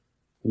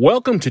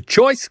Welcome to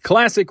Choice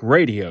Classic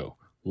Radio.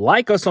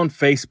 Like us on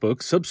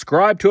Facebook,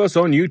 subscribe to us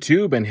on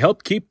YouTube, and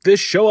help keep this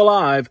show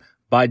alive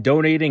by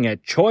donating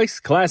at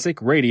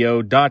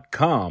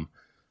choiceclassicradio.com.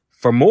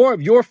 For more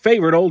of your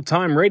favorite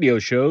old-time radio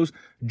shows,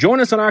 join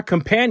us on our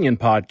companion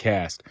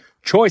podcast,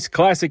 Choice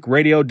Classic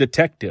Radio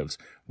Detectives,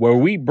 where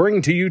we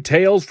bring to you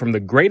tales from the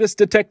greatest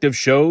detective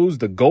shows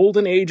the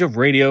golden age of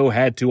radio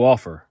had to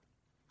offer.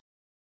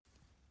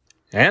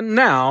 And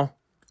now,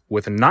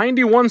 with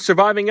 91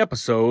 surviving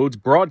episodes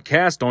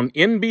broadcast on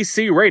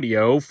NBC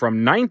Radio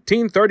from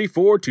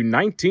 1934 to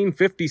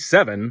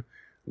 1957,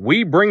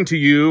 we bring to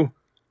you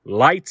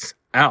Lights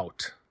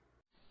Out.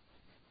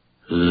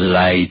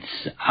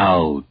 Lights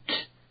out,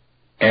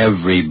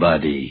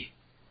 everybody,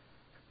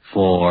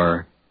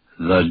 for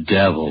the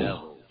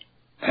devil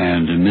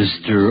and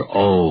Mr.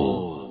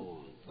 O.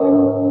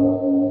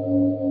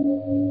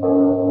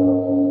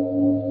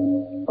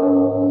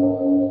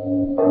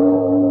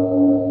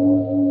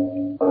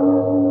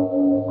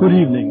 Good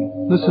evening.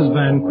 This is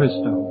Van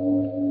Cristo.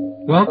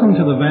 Welcome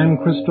to the Van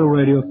Cristo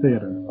Radio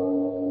Theater.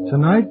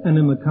 Tonight and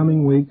in the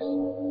coming weeks,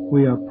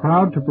 we are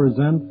proud to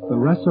present the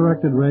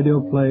resurrected radio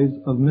plays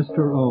of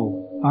Mr.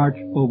 O, Arch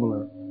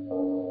Oboler.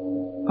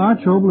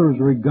 Arch Oboler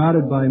is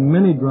regarded by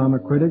many drama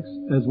critics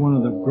as one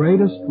of the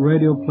greatest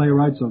radio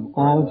playwrights of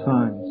all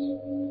times.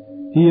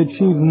 He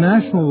achieved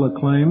national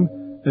acclaim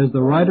as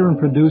the writer and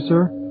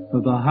producer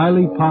of the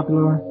highly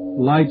popular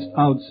Lights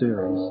Out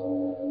series.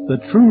 The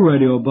true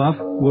radio buff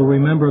will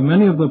remember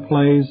many of the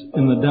plays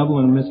in the Devil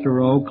and Mr.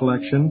 O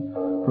collection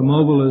from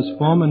Oboler's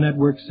former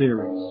network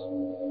series.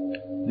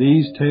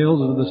 These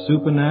tales of the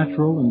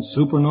supernatural and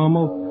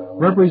supernormal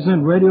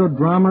represent radio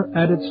drama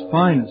at its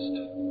finest.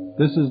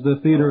 This is the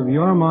theater of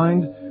your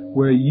mind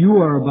where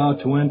you are about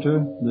to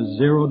enter the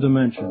zero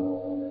dimension.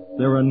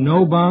 There are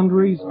no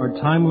boundaries or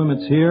time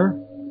limits here,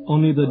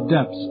 only the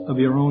depths of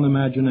your own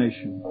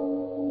imagination.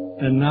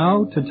 And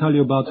now, to tell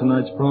you about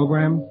tonight's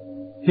program,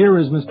 here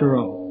is Mr.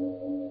 O.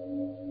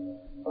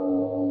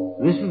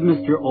 This is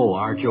Mr. O,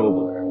 Arch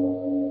Oboler.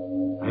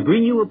 I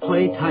bring you a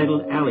play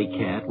titled Alley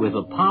Cat with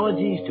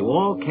apologies to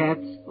all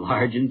cats,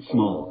 large and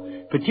small,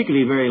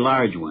 particularly very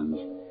large ones.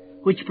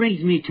 Which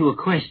brings me to a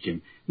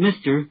question.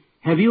 Mister,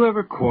 have you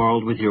ever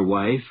quarreled with your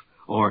wife?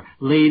 Or,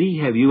 lady,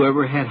 have you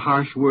ever had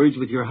harsh words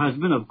with your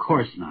husband? Of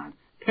course not.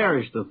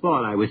 Perish the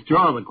thought, I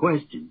withdraw the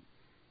question.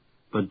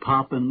 But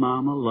Pop and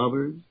Mama,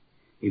 lovers,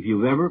 if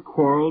you've ever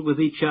quarreled with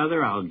each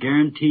other, I'll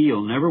guarantee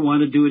you'll never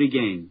want to do it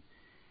again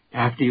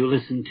after you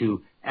listen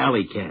to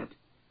Alley Cat.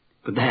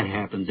 But that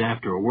happens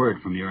after a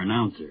word from your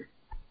announcer.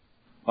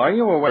 Are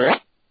you aware?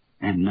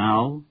 And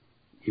now,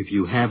 if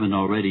you haven't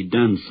already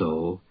done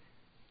so,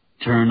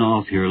 turn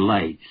off your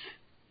lights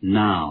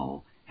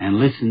now and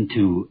listen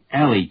to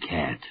Alley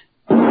Cat.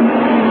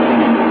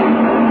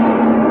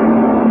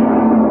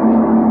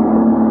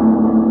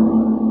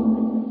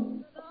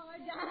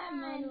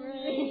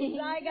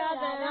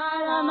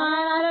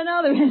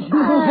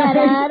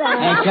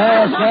 Hey,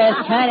 Charles,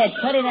 cut it.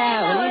 Put it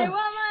out, will you?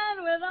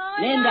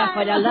 Linda,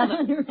 for the love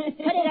of... Cut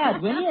it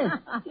out, will you?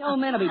 The old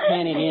man will be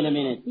panning here in a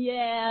minute.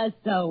 Yeah,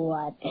 so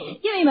what?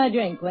 Give me my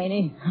drink,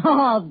 Queenie.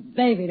 Oh,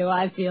 baby, do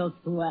I feel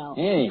swell.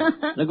 Hey,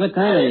 look what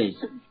time it is.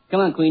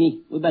 Come on,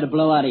 Queenie. We better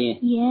blow out of here.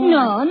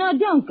 Yeah. No,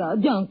 don't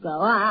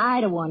go.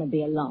 I don't want to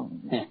be alone.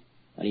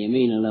 What do you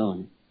mean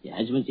alone? Your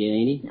husband's here,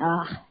 ain't he?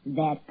 Ah,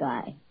 that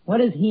guy. What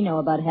does he know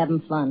about having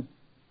fun?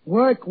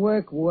 Work.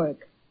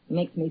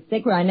 Makes me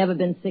sick where I've never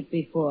been sick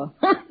before.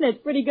 That's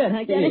pretty good,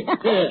 huh, Kenny? Come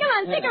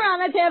on, stick around.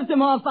 Let's have some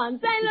more fun.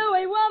 St.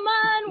 Louis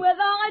woman with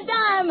all a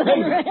diamond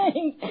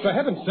ring. For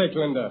heaven's sake,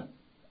 Linda.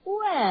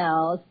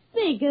 Well,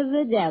 speak of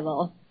the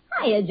devil.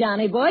 Hiya,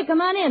 Johnny boy.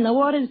 Come on in. The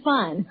water's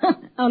fine.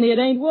 Only it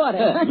ain't water.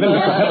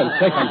 Linda, for heaven's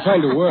sake, I'm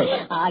trying to work.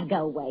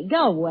 Go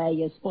away.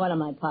 You're spoiling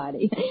my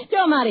party.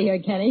 Throw him out of here,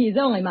 Kenny. He's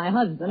only my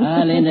husband.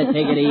 Linda,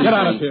 take it easy. Get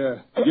out of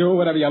here. You,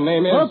 whatever your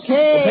name is.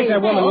 Okay. Well, take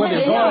that woman with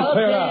you. Go on,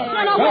 clear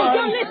out. No, wait.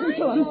 Don't listen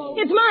to him.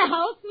 It's my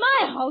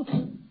house.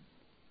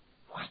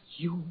 What,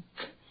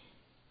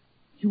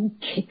 you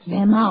kick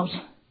them out.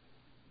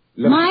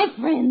 Linda, my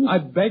friends. I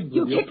begged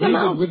you. You kick them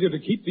out. with you to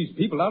keep these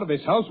people out of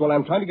this house while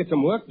I'm trying to get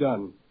some work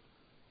done.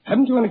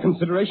 Haven't you any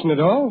consideration at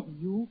all?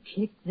 You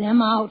kick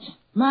them out.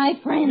 My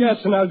friends.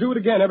 Yes, and I'll do it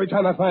again every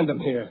time I find them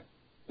here.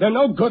 They're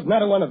no good,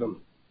 not a one of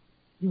them.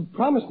 You've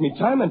promised me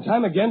time and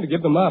time again to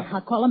give them up.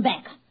 I'll call them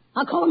back.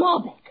 I'll call them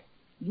all back.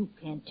 You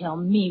can't tell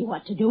me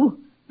what to do.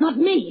 Not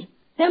me.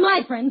 They're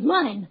my friends,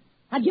 mine.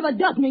 I'd give a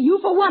dozen of you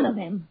for one of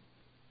them.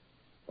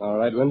 All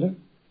right, Linda.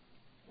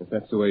 If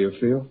that's the way you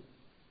feel.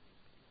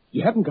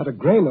 You haven't got a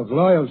grain of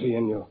loyalty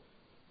in you.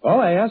 All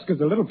I ask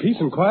is a little peace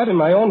and quiet in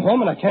my own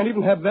home, and I can't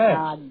even have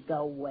that. Go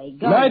away.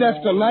 Night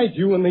after night,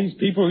 you and these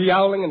people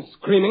yowling and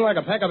screaming like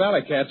a pack of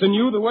alley cats, and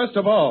you the worst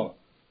of all.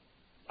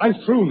 I'm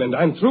through, Linda.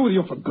 I'm through with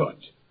you for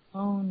good.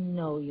 Oh,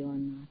 no, you're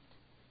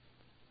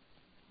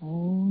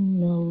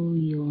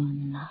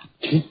not.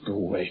 Keep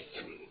away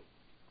from me.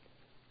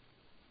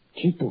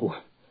 Keep away.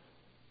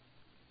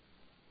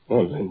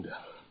 Oh, Linda.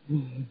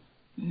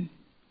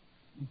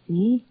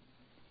 See?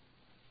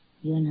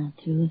 You're not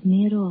through with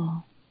me at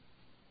all.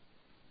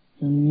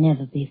 You'll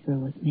never be through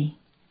with me.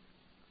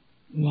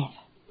 Never.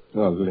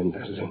 Oh, Linda.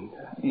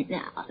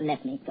 Now,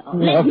 let me go.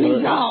 Let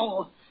me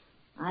go.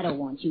 I don't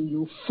want you,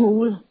 you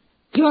fool.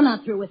 You're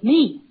not through with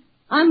me.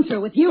 I'm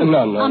through with you.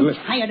 No, I'm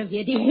listen. tired of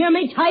you. Do you hear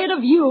me? Tired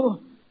of you.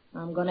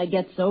 I'm going to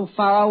get so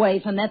far away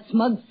from that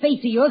smug face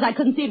of yours I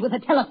couldn't see it with a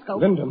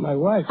telescope. Linda, my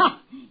wife.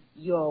 Ha!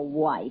 Your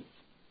wife.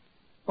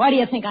 Why do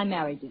you think I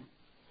married you?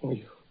 Oh,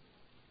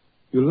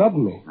 you love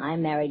me. I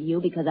married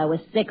you because I was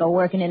sick of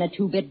working in a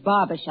two-bit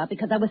barber shop,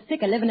 because I was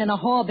sick of living in a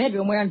hall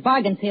bedroom wearing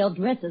bargain sale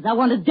dresses. I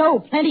wanted dough,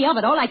 plenty of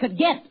it, all I could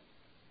get.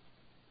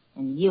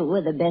 And you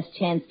were the best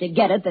chance to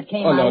get it that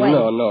came my way.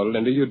 No,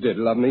 Linda, you did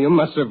love me. You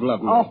must have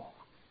loved me. Oh,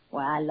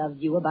 well, I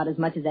loved you about as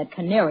much as that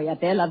canary up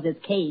there loves his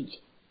cage.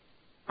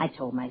 I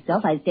told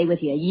myself I'd stay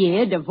with you a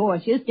year,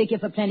 divorce you, stick you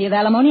for plenty of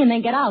alimony, and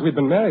then get out. We've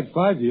been married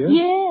 5 years.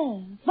 Yeah,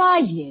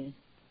 5 years.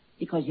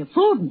 Because you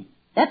fooled me.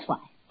 That's why.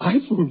 I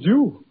fooled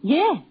you.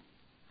 Yeah.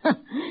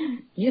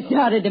 You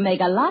started to make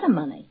a lot of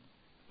money.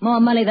 More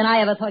money than I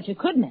ever thought you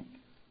could make.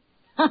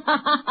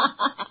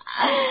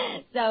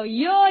 So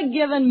you're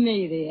giving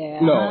me the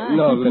air,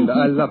 No, Linda,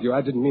 I love you.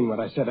 I didn't mean what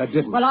I said. I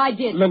didn't. Well, I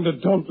did. Linda,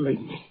 don't leave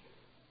me.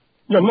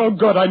 You're no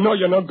good. I know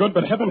you're no good,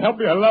 but heaven help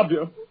me, I love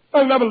you.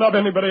 I'll never love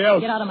anybody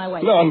else. Get out of my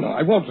way. No,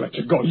 I won't let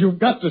you go. You've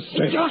got to stay.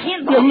 Get your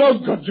hands You're off.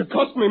 no good. You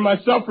cost me my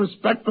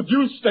self-respect, but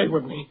you stay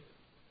with me.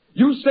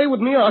 You stay with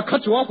me or I'll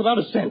cut you off without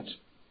a cent.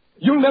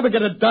 You'll never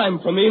get a dime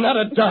from me, not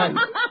a dime.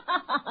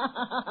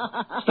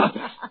 Stop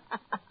it.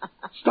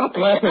 Stop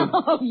laughing.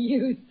 Oh,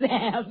 you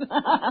sap.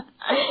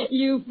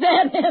 You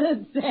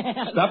fat-headed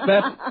sap. Stop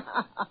that.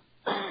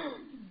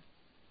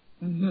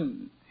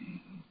 Mm-hmm.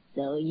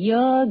 So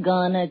you're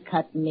gonna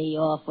cut me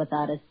off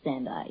without a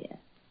cent, are you?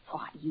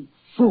 Why, you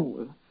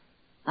fool.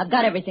 I've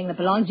got everything that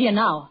belongs to you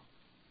now.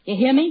 You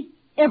hear me?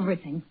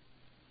 Everything.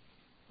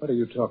 What are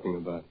you talking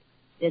about?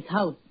 This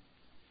house.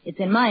 It's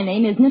in my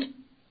name, isn't it?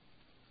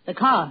 The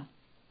car.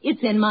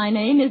 It's in my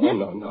name, isn't it?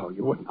 No,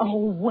 you wouldn't.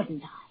 Oh,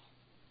 wouldn't I?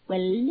 Well,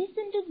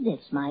 listen to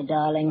this, my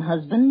darling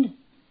husband.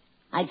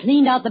 I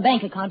cleaned out the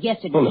bank account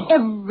yesterday. Oh, no.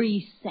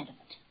 Every cent of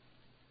it.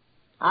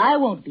 I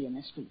won't be in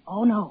the street.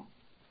 Oh, no.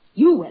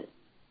 You will.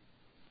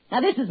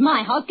 Now, this is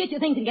my house. Get your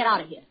things and get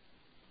out of here.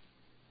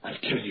 I'll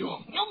kill you.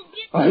 No,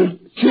 I'll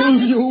kill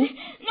you.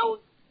 No,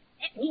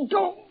 let me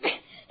go. Let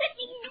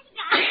me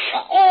go.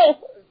 Oh.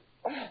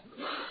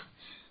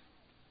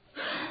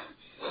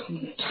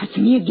 You touch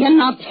me again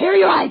and I'll tear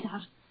your eyes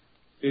out.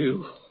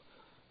 You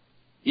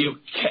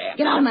cat.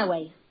 Get out of my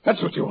way.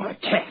 That's what you are, a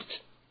cat.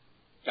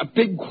 A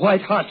big,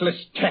 white, heartless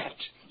cat.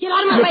 Get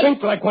out of my You way.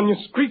 think like one, you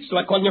screech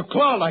like one, you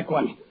claw like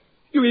one.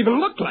 You even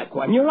look like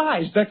one. Your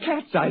eyes, they're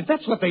cat's eyes.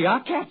 That's what they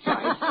are, cat's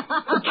eyes.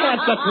 A cat,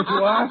 that's what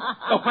you are.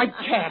 A white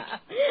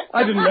cat.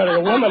 I didn't marry a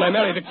woman, I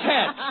married a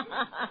cat.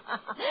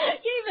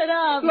 Keep it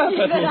up. Laugh Keep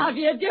at it me. up.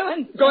 You're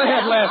doing Go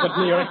ahead, laugh at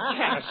me. You're a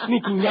cat, a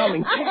sneaking,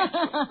 yowling cat.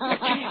 A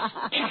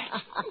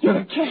cat. You're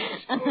a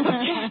cat. A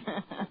cat.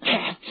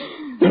 Cat.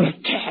 You're a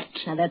cat.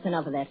 Now, that's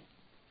enough of that.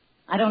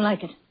 I don't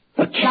like it.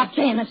 A cat. Stop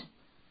saying it.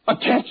 A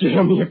cat, you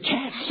hear me? A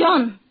cat.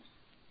 John.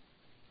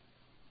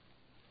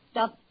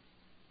 Stop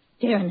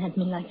staring at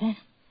me like that.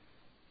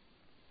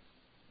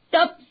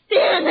 Stop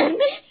staring at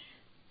me.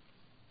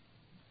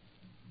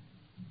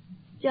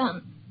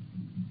 John.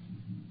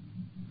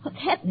 What's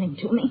happening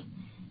to me?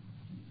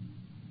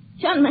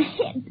 John, my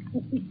head.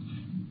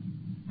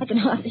 I can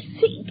hardly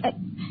see.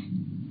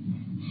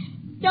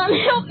 John,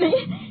 help me.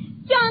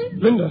 John.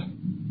 Linda.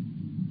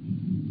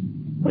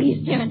 What are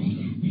you staring at?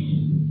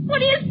 What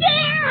are you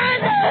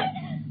staring at?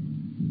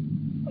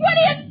 What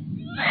are you...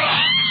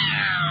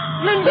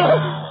 Linda!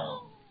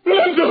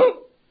 Linda!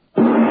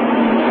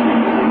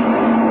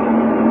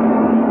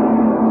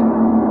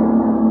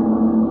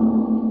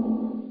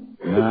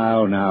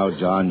 Now,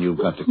 John, you've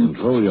got to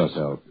control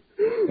yourself.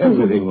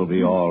 Everything will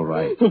be all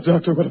right. Oh,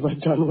 Doctor, what have I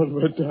done? What have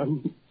I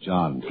done?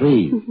 John,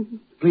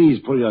 please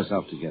pull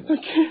yourself together. I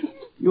can't.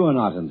 You are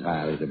not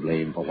entirely to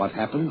blame for what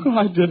happened. Oh,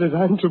 I did it.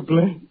 I'm to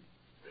blame.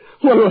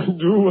 What'll I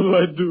do? What'll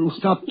I do?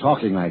 Stop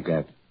talking like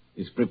that.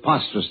 It's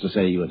preposterous to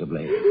say you are to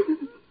blame.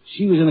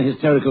 She was in a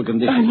hysterical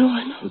condition. I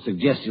know. The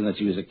suggestion that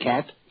she was a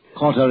cat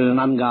caught her in an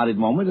unguarded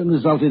moment and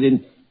resulted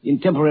in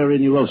temporary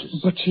neurosis.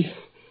 But she...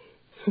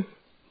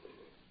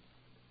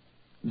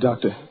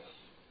 Doctor,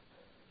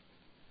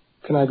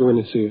 can I go in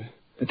and see her?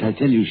 But I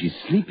tell you, she's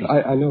sleeping.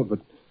 I know, but...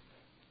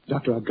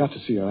 Doctor, I've got to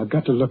see her. I've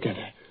got to look at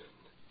her.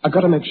 I've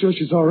got to make sure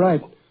she's all right.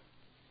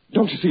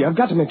 Don't you see? I've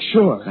got to make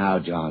sure. Now,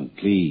 John,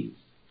 please.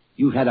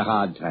 You've had a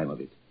hard time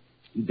of it.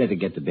 You'd better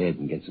get to bed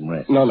and get some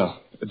rest. No.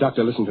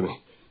 Doctor, listen to me.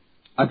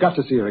 I've got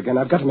to see her again.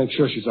 I've got to make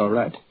sure she's all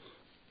right.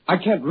 I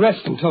can't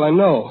rest until I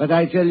know. But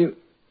I tell you...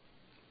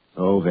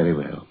 Oh, very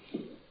well.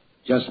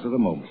 Just for a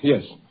moment.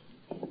 Yes.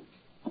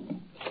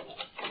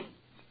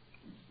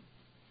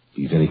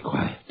 Be very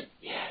quiet.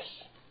 Yes.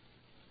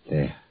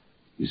 There.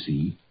 You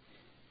see?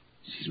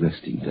 She's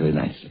resting very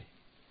nicely.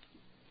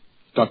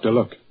 Doctor,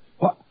 look.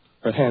 What?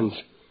 Her hands.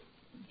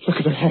 Look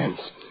at her hands.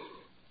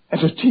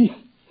 And her teeth.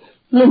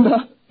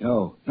 Linda.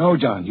 No,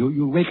 John.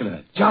 You'll waken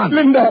her. John.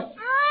 Linda.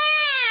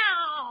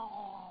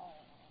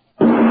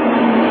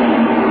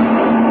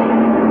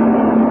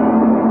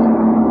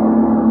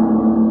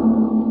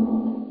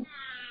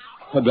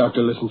 Oh,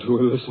 Doctor, listen to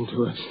her, listen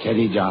to her.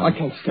 Steady, John. I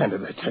can't stand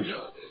it, I tell you.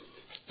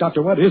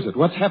 Doctor, what is it?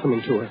 What's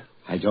happening to her?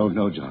 I don't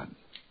know, John.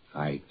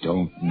 I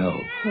don't know.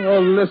 Oh,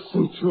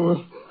 listen to her.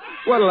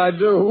 What'll I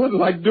do?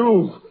 What'll I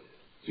do?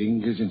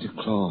 Fingers into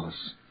claws.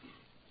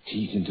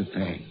 Teeth into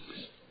fangs.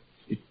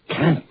 It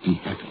can't be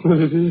happening.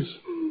 Well, it is.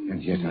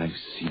 And yet I've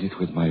seen it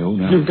with my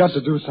own eyes. You've got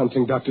to do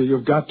something, Doctor.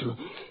 You've got to.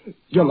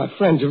 You're my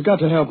friend. You've got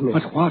to help me.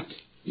 But what?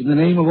 In the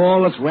name of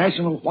all that's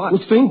rational, what?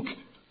 Well, think.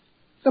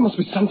 There must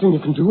be something you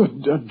can do.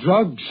 A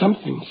drug,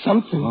 something.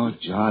 Oh,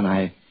 John,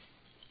 I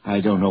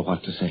don't know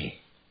what to say.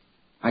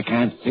 I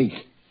can't think.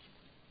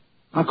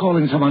 I'll call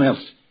in someone else.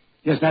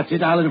 Yes, that's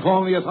it. I'll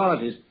inform the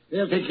authorities.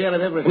 They'll take care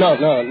of everything.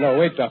 No.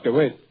 Wait, Doctor,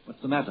 wait.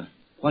 What's the matter?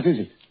 What is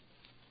it?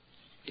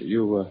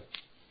 You're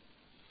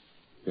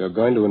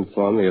going to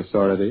inform the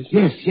authorities?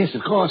 Yes,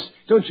 of course.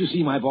 Don't you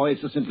see, my boy,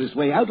 it's the simplest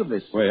way out of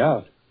this. Way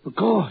out? Of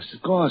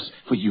course.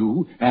 For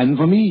you and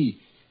for me.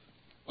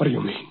 What do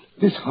you mean?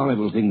 This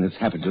horrible thing that's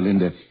happened to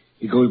Linda,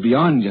 it goes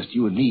beyond just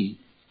you and me.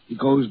 It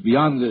goes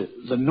beyond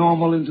the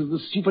normal into the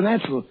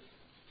supernatural.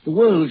 The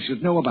world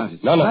should know about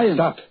it. No,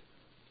 stop.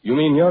 You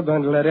mean you're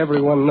going to let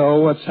everyone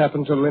know what's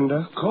happened to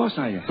Linda? Of course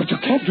I am. But you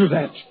can't do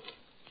that.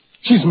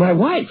 She's my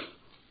wife.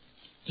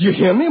 Do you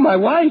hear me? My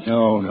wife.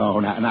 No.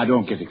 Now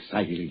don't get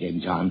excited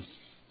again, John.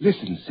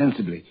 Listen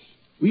sensibly.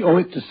 We owe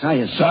it to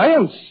science.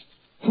 Science?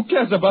 Who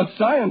cares about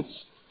science?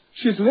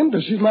 She's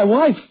Linda. She's my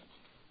wife.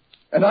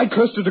 And I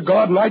cursed her to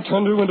God, and I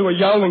turned her into a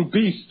yowling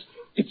beast.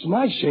 It's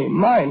my shame,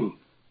 mine.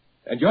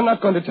 And you're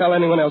not going to tell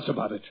anyone else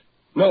about it.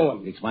 No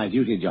one. It's my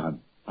duty,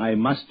 John. I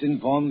must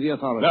inform the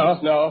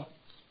authorities. No.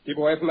 Keep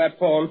away from that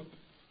phone.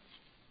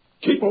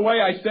 Keep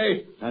away, I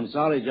say. I'm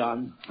sorry,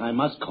 John. I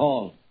must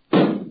call.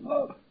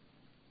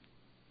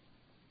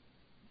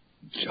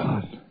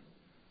 John.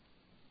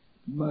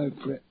 My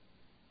friend.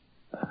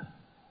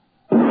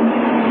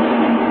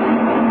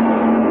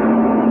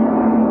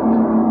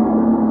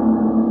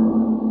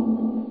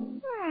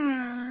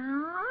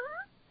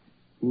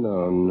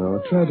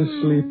 No. Try to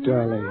sleep,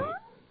 darling.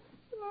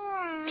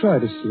 Try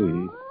to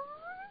sleep.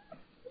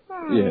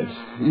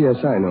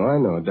 Yes, I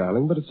know,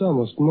 darling, but it's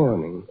almost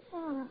morning.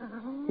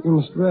 You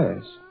must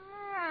rest.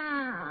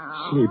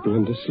 Sleep,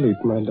 Linda, sleep,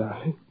 my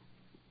darling.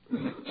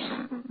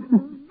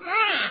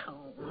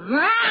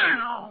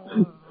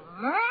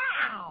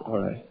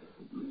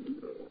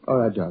 All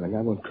right, darling,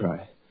 I won't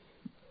cry.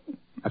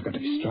 I've got to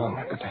be strong.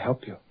 I've got to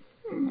help you.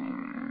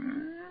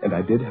 And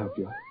I did help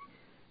you.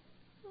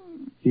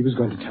 He was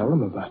going to tell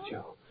them about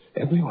you.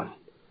 Everyone.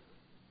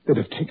 They'd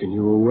have taken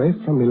you away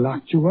from me,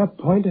 locked you up,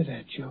 pointed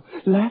at you,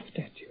 laughed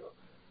at you.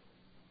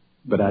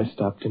 But I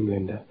stopped him,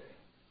 Linda.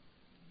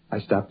 I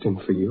stopped him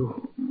for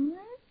you.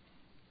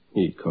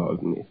 He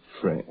called me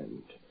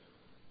friend.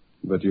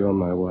 But you're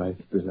my wife,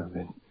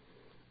 beloved.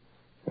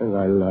 And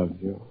I love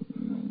you.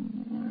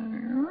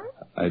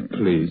 I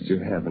pleased you,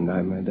 haven't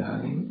I, my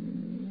darling?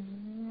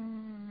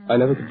 I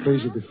never could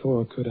please you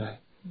before, could I?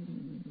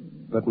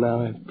 But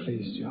now I've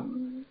pleased you.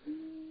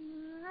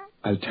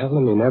 I'll tell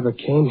them he never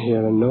came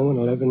here, and no one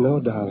will ever know,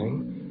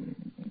 darling.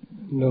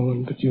 No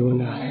one but you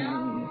and I.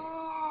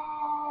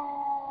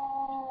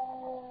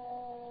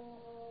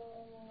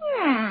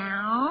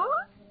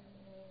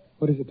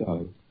 What is it,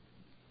 darling?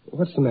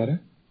 What's the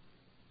matter?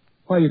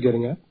 Why are you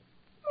getting up?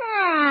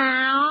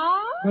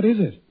 What is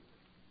it?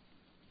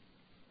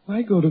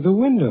 Why go to the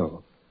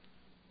window?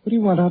 What do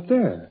you want out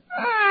there?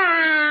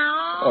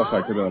 Oh, if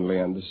I could only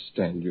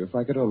understand you. If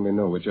I could only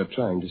know what you're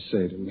trying to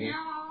say to me.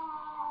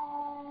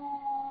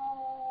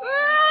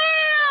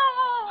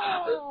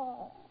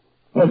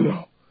 Oh,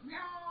 no.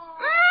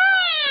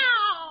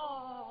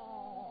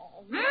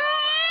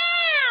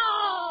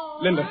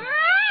 Linda,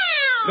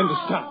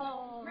 stop.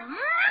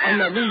 On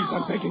my knees,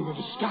 I'm begging you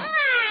to stop.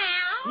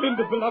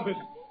 Linda, beloved,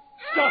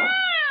 stop.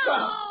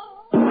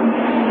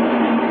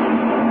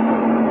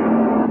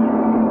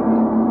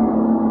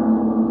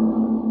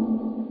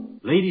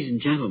 Ladies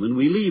and gentlemen,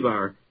 we leave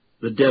our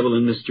The Devil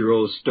in Mr.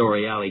 O's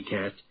story, Alley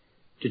Cat,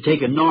 to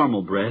take a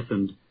normal breath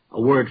and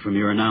a word from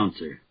your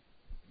announcer.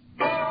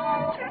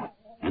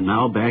 And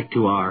now back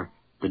to our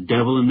The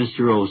Devil in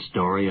Mr. O's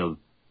story of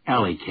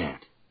Alley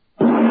Cat.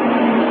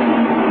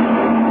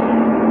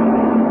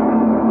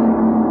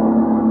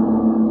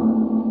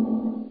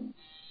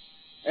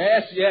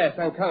 Yes,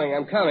 I'm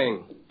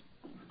coming.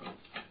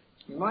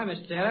 Good morning,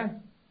 Mr.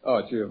 Taylor. Oh,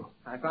 it's you.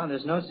 I found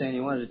this note saying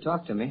you wanted to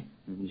talk to me.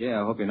 Jay,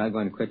 I hope you're not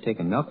going to quit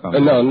taking milk from me.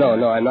 No,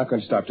 I'm not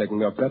going to stop taking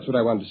milk. That's what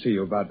I wanted to see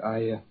you about.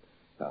 I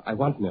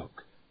want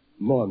milk.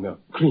 More milk.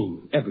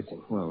 Cream.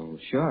 Everything. Well,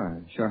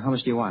 sure. How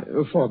much do you want?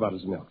 4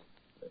 bottles of milk.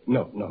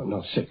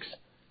 No, 6.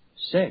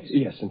 6?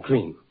 Yes, and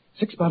cream.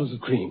 6 bottles of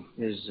cream.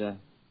 Is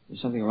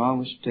something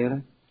wrong, Mr.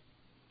 Taylor?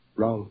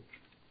 Wrong?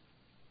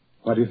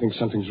 Why do you think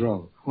something's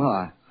wrong? Well,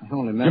 I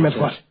only meant... You meant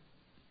what?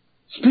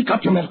 Speak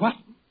up, you meant what?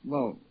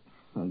 Well,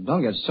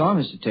 don't get sore,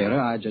 Mr. Taylor.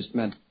 I just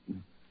meant...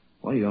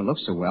 Well, you don't look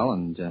so well,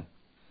 and...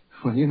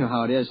 well, you know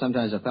how it is.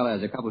 Sometimes a fella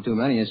has a couple too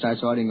many and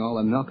starts ordering all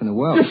the milk in the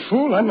world. You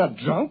fool, I'm not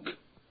drunk.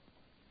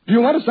 Do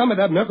you want some of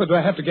that milk, or do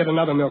I have to get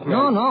another milkman?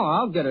 No,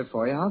 I'll get it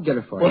for you.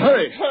 Well,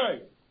 hurry.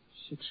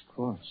 6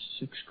 quarts,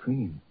 6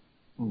 cream.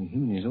 Only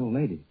him and his old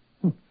lady.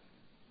 The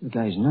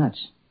guy's nuts.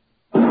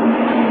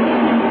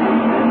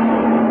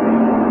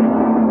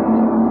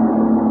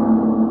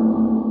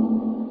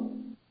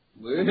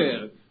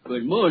 Well,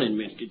 good morning,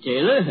 Mr.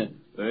 Taylor.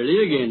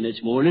 Early again this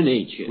morning,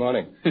 ain't you?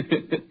 Morning.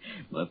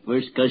 My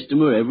first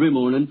customer every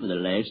morning for the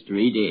last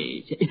 3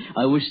 days.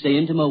 I was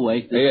saying to my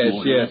wife this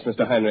morning... Yes,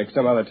 Mr. Heinrich.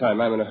 Some other time.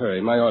 I'm in a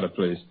hurry. My order,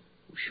 please.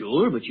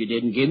 Sure, but you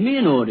didn't give me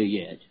an order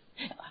yet.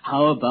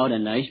 How about a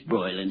nice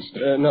broiling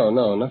steak?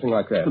 No, nothing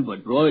like that.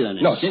 But broiling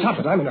and No, steak... stop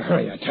it. I'm in a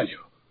hurry, I tell you.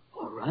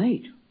 All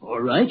right.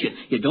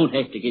 You don't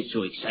have to get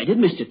so excited,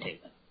 Mr.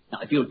 Taylor.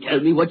 Now, if you'll tell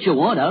me what you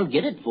want, I'll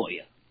get it for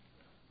you.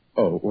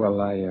 Oh, well,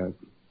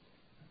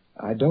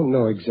 I don't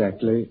know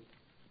exactly.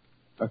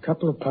 A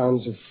couple of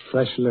pounds of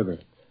fresh liver.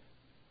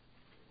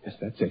 Yes,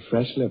 that's it,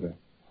 fresh liver.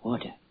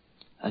 What?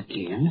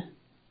 Again?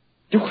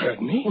 You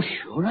heard me? Oh,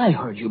 sure, I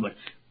heard you,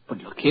 but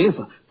look here,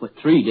 for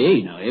 3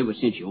 days now, ever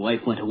since your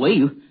wife went away,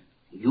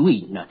 you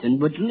eat nothing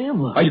but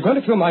liver. Are you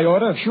going to fill my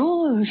order?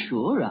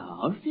 Sure,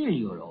 I'll fill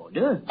your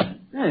order.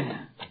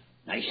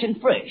 Nice and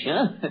fresh,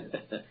 huh?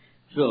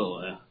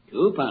 So,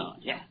 2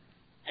 pounds, yeah.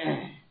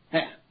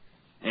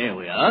 There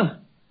we are.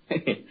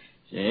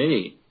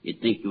 Say, you'd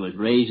think you was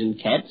raising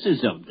cats or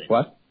something.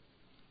 What?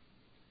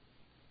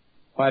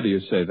 Why do you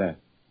say that?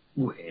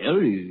 Well,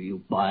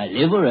 you buy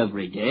liver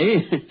every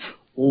day.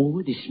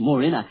 Oh, this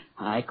morning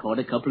I caught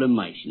a couple of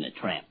mice in a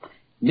trap.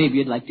 Maybe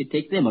you'd like to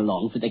take them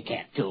along for the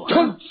cat, too. Huh?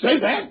 Don't say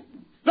that!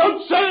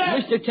 Don't say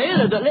that! Mr.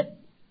 Taylor,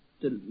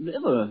 the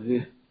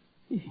liver...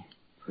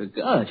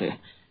 Forgot.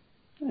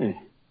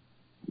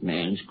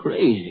 Man's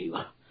crazy.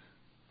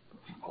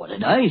 What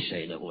did I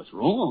say that was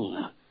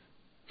wrong?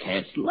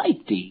 Cats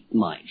like to eat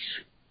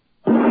mice.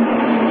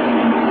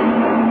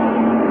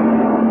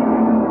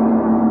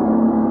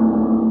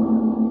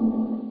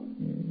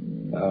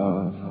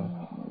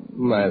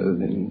 My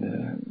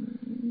Linda.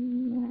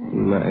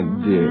 My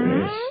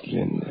dearest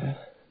Linda.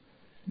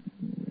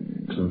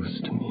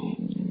 Close to me.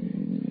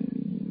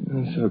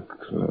 So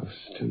close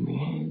to me.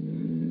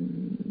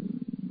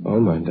 Oh,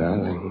 my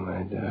darling,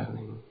 my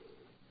darling.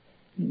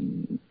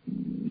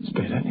 It's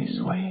better this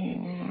way.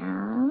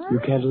 You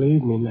can't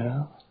leave me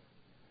now.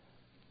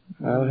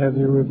 I'll have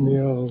you with me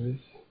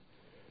always.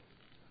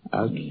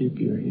 I'll keep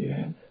you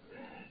here.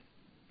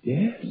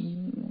 Yes.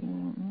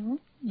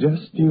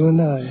 Just you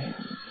and I.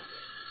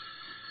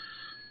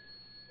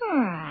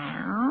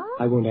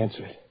 I won't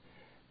answer it.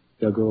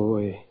 They'll go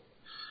away.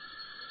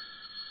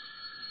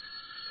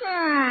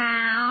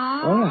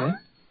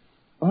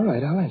 All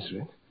right, I'll answer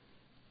it.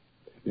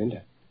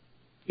 Linda,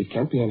 it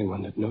can't be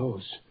anyone that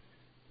knows.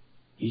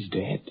 He's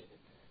dead.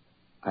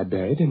 I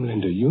buried him,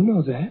 Linda. You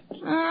know that.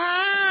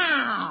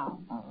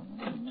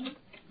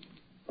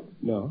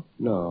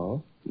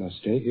 No,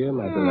 stay here,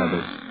 my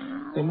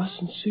beloved. They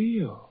mustn't see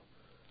you.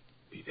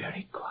 Be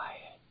very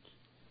quiet.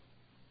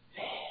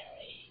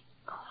 Very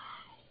quiet.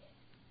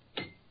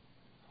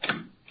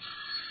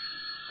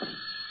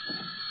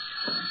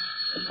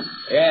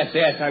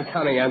 Yes, I'm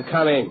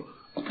coming.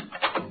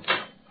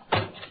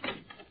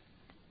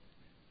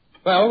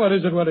 Well, what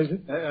is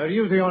it? Are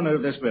you the owner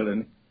of this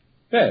building?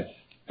 Yes,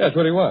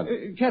 what do you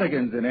want?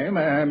 Kerrigan's the name.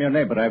 I'm your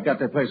neighbor. I've got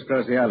that place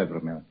across the alley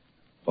from you.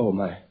 Oh,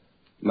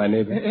 my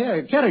neighbor?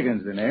 Yeah,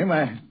 Kerrigan's the name.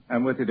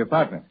 I'm with the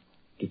department.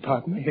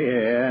 Department?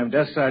 Yeah, I'm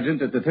desk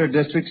sergeant at the 3rd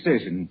District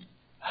Station.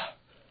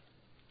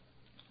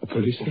 A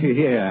policeman?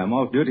 Yeah, I'm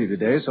off duty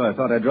today, so I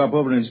thought I'd drop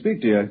over and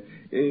speak to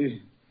you.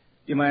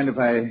 You mind if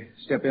I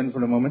step in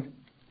for a moment?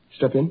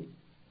 Step in?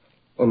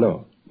 Oh,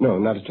 no,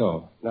 not at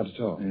all. Thank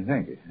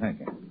you.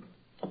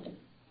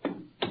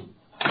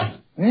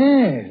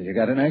 Yeah, you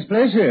got a nice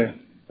place here.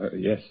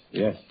 Yes,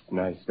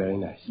 nice, very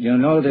nice. You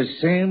know the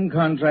same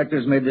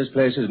contractors made this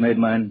place as made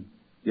mine.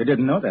 You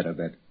didn't know that, I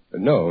bet.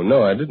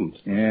 No, I didn't.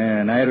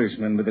 Yeah, an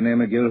Irishman by the name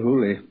of Gil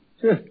Hooley.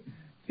 If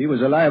he was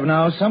alive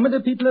now, some of the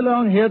people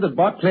along here that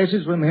bought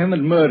places from him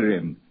would murder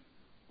him.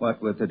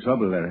 What with the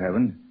trouble they're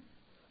having.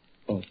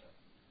 Oh,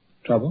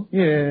 trouble?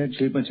 Yeah,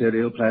 cheap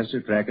material, plaster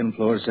cracking,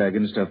 floor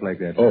sagging, stuff like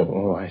that.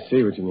 Oh, I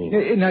see what you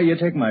mean. Now, you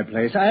take my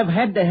place. I've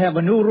had to have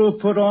a new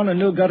roof put on and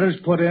new gutters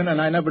put in,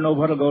 and I never know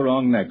what'll go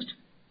wrong next.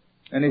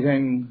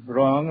 Anything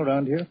wrong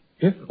around here?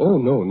 Oh,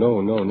 no,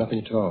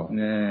 nothing at all.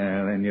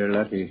 Yeah, then you're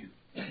lucky.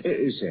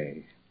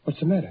 Say. What's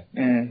the matter?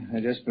 I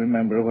just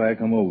remember why I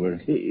come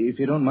over. If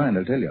you don't mind,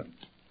 I'll tell you.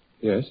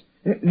 Yes?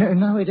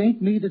 Now, it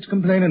ain't me that's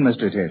complaining,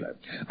 Mr. Taylor.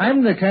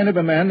 I'm the kind of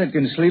a man that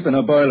can sleep in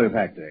a boiler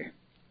factory.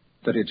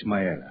 But it's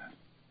my error.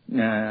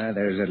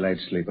 There's a light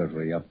sleeper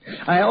for you.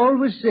 I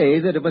always say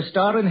that if a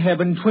star in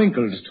heaven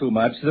twinkles too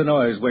much, the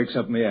noise wakes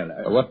up me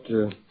Ella.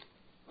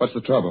 What's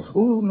the trouble?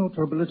 Oh, no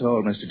trouble at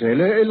all, Mr.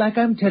 Taylor. Like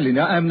I'm telling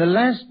you, I'm the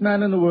last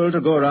man in the world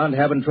to go around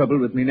having trouble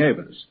with me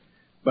neighbors.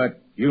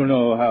 But you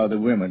know how the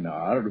women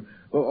are.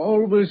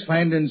 Always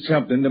finding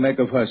something to make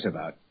a fuss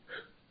about.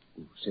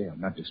 Say,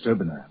 I'm not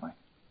disturbing her, am I?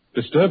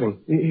 Disturbing?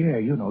 Yeah,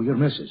 you know, your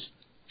missus.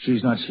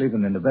 She's not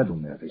sleeping in the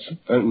bedroom there, is she?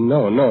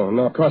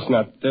 No, of course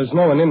not. There's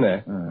no one in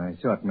there. I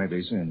thought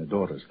maybe seeing the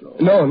doors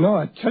closed. No,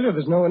 I tell you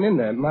there's no one in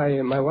there.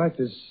 My wife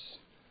is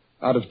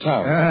out of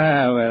town.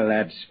 Ah, well,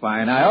 that's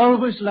fine. I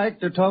always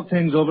like to talk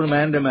things over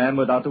man to man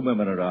without the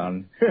women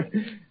around.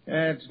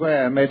 That's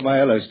why I made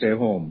my Ella stay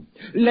home.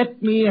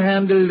 Let me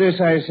handle this,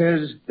 I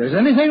says. If there's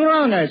anything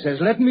wrong, I says,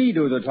 let me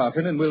do the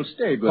talking and we'll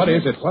stay good. What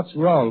is it? What's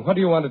wrong? What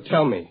do you want to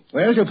tell me?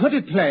 Well, to put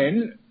it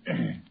plain,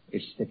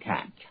 it's the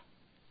cat.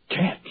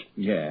 Cat?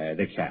 Yeah,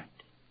 the cat.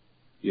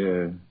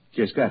 You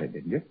just got it,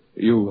 didn't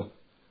you?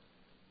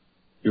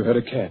 You had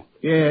a cat?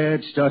 Yeah,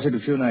 it started a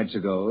few nights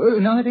ago.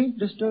 No, it ain't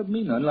disturbed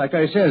me none, like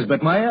I says,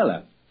 but my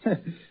Ella.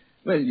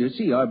 Well, you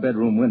see, our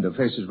bedroom window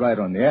faces right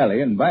on the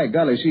alley, and by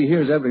golly, she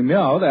hears every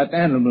meow that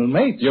animal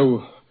makes.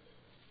 You're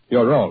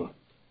wrong.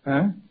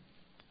 Huh?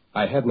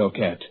 I had no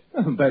cat.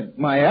 But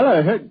my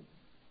Ella heard...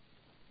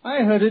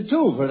 I heard it,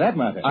 too, for that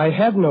matter. I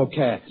have no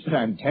cat. But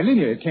I'm telling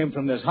you, it came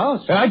from this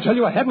house. And I tell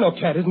you I have no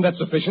cat. Isn't that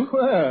sufficient?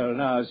 Well,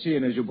 now,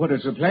 seeing as you put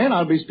it so plain,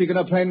 I'll be speaking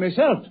up plain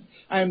myself.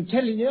 I'm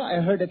telling you,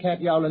 I heard a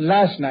cat yowling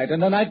last night,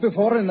 and the night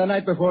before, and the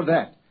night before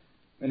that.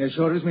 And as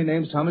sure as my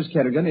name's Thomas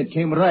Kerrigan, it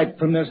came right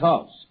from this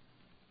house.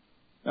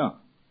 Now,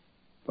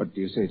 what do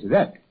you say to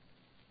that?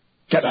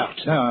 Get out.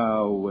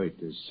 Now, wait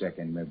a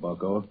second, my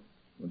bucko.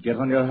 Get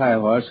on your high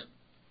horse.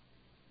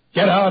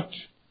 Get out.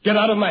 Get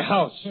out of my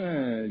house.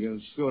 Well, you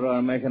sure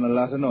are making a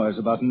lot of noise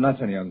about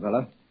nothing, young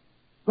fella.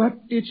 But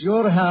it's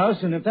your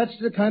house, and if that's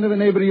the kind of a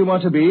neighbor you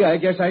want to be, I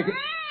guess I could...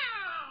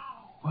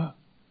 What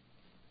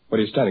are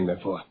you standing there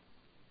for?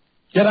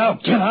 Get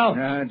out. Get out.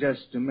 Now,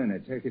 just a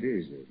minute. Take it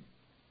easy.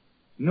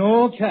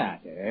 No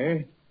cat,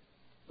 eh?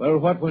 Well,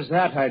 what was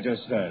that I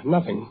just heard?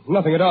 Nothing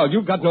at all.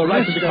 You've got no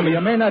right to be coming...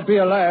 You may not be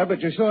a liar,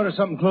 but you sure are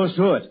something close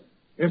to it.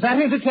 If that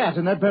ain't a cat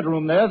in that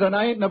bedroom there, then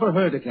I ain't never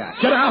heard a cat.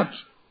 Get out!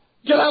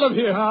 Get out of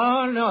here!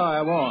 Oh, no,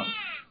 I won't.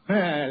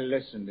 Well,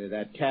 listen to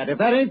that cat. If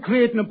that ain't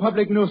creating a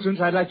public nuisance,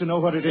 I'd like to know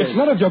what it is. It's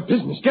none of your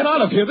business. Get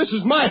out of here. This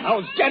is my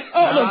house. Get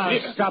out of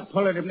here. Stop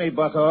pulling at me,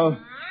 bucko.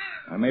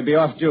 I may be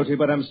off duty,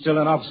 but I'm still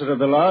an officer of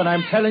the law, and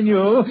I'm telling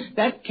you,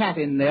 that cat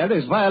in there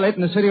is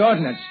violating the city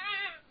ordinance.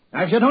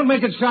 Now, if you don't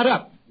make it shut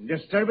up,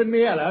 disturbing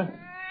me, Ella,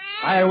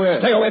 I will.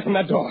 Stay away from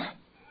that door.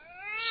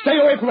 Stay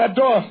away from that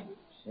door.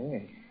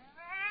 Say,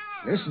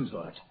 listen to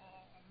it.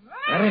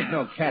 That ain't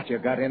no cat you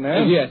got in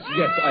there. Yes,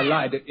 I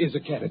lied. It is a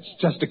cat. It's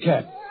just a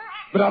cat.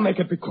 But I'll make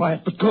it be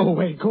quiet. But go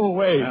away.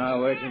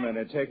 Now, wait a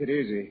minute. Take it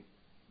easy.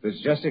 If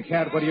it's just a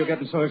cat, what are you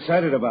getting so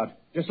excited about?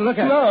 Just look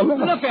at her. No.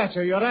 Look at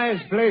her. Your eyes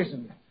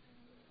blazing.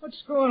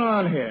 What's going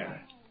on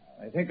here?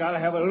 I think I'll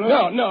have a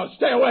look. No.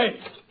 Stay away.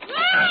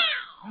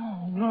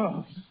 Oh,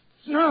 no.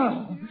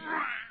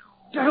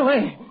 Get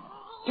away.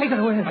 Take it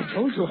away. I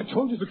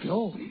told you to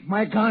go.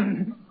 My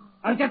gun.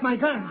 I'll get my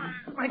gun.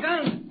 My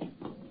gun.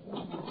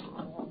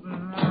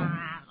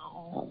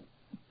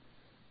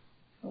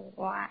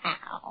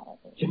 Wow.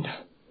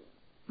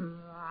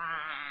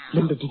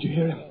 Linda, did you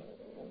hear him?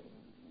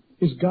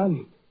 His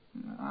gun.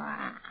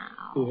 Wow.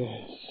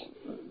 Yes.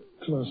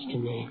 Close to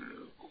me.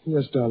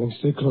 Yes, darling,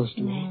 stay close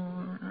to me.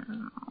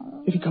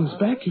 If he comes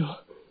back, you'll...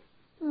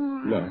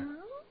 No,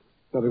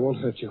 they won't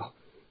hurt you.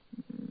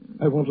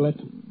 I won't let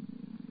them.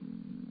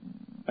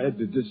 I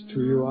did this to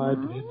you, I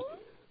did.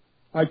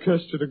 I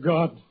cursed you to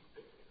God.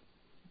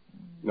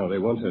 No, they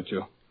won't hurt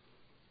you.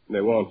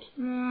 They won't.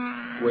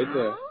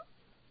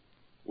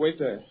 Wait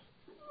there.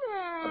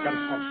 I've got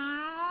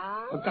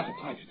to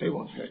find it. They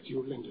won't hurt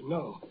you, Linda.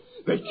 No,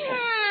 they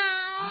can't.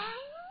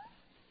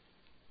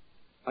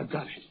 I've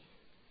got it.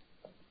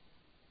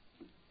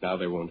 Now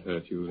they won't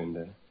hurt you,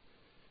 Linda.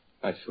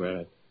 I swear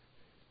it.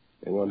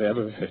 They won't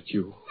ever hurt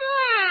you.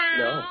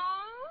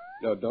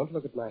 No, don't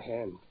look at my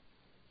hand.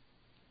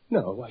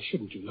 No, why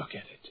shouldn't you look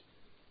at it?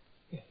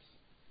 Yes.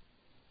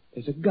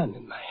 There's a gun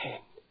in my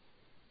hand.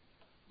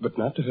 But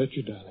not to hurt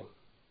you, darling.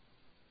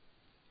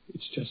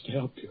 It's just to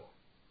help you.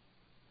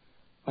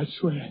 I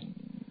swear.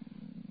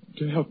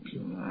 To help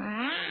you.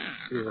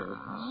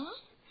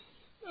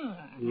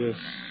 Yes,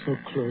 so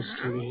close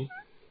to me.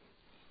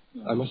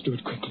 I must do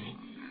it quickly.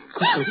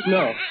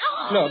 No,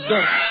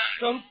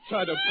 don't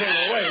try to pull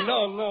away.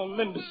 No,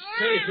 Linda,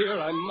 stay here.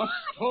 I must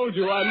hold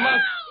you. I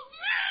must.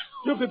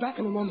 You'll be back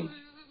in a moment.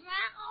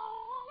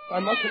 I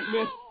mustn't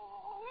miss.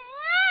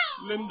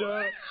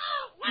 Linda,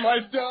 my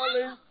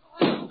darling.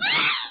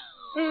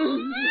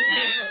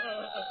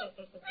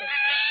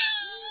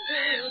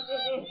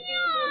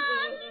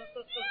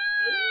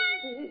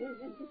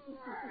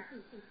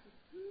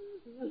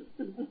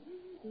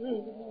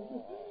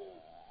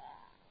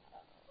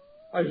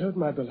 I heard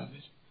my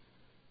beloved.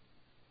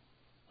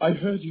 I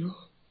heard you.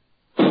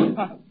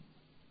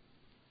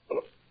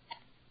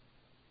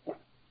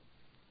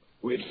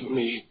 Wait for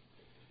me,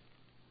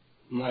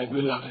 my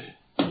beloved.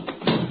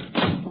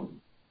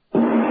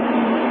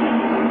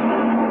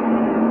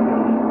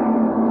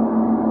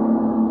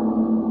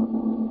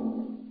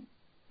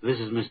 This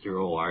is Mr.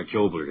 O. Arch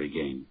Obler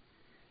again.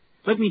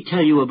 Let me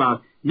tell you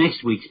about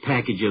next week's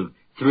package of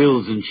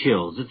thrills and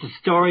chills. It's a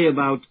story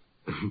about...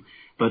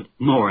 but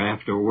more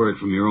after a word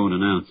from your own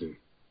announcer.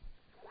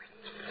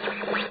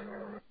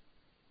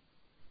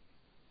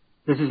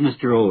 This is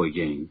Mr. O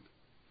again.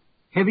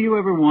 Have you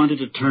ever wanted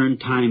to turn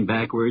time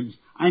backwards?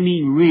 I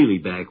mean really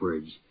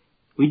backwards.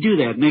 We do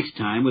that next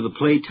time with a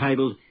play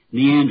titled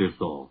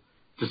Neanderthal.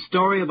 It's a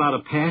story about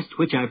a past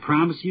which I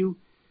promise you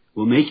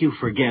will make you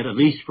forget, at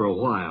least for a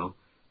while,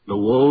 the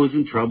woes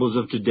and troubles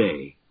of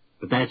today.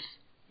 But that's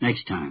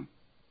next time.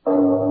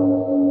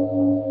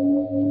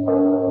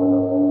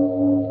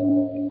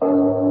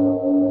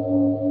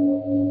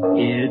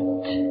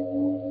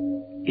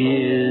 It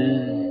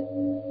is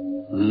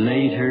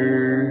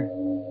later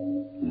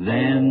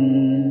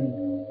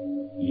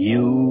than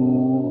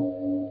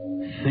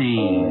you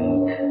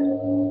think.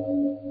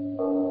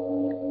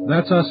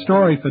 That's our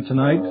story for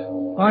tonight.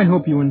 I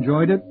hope you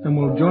enjoyed it and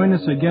will join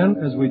us again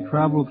as we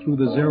travel through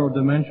the zero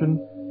dimension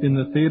in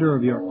the theater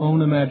of your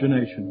own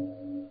imagination.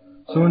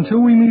 So until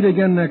we meet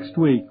again next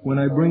week, when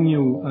I bring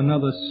you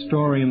another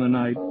story in the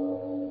night,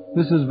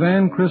 this is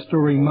Van Christo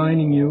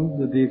reminding you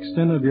that the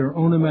extent of your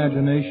own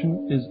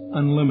imagination is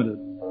unlimited.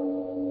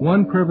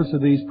 One purpose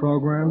of these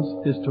programs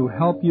is to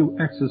help you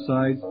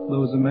exercise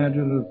those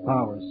imaginative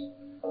powers.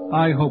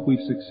 I hope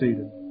we've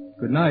succeeded.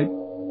 Good night.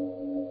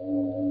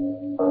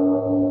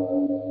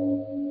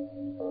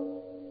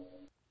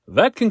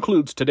 That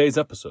concludes today's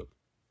episode.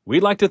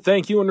 We'd like to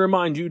thank you and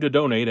remind you to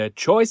donate at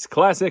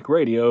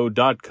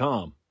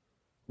choiceclassicradio.com.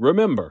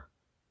 Remember,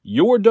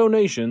 your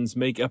donations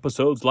make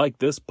episodes like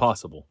this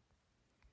possible.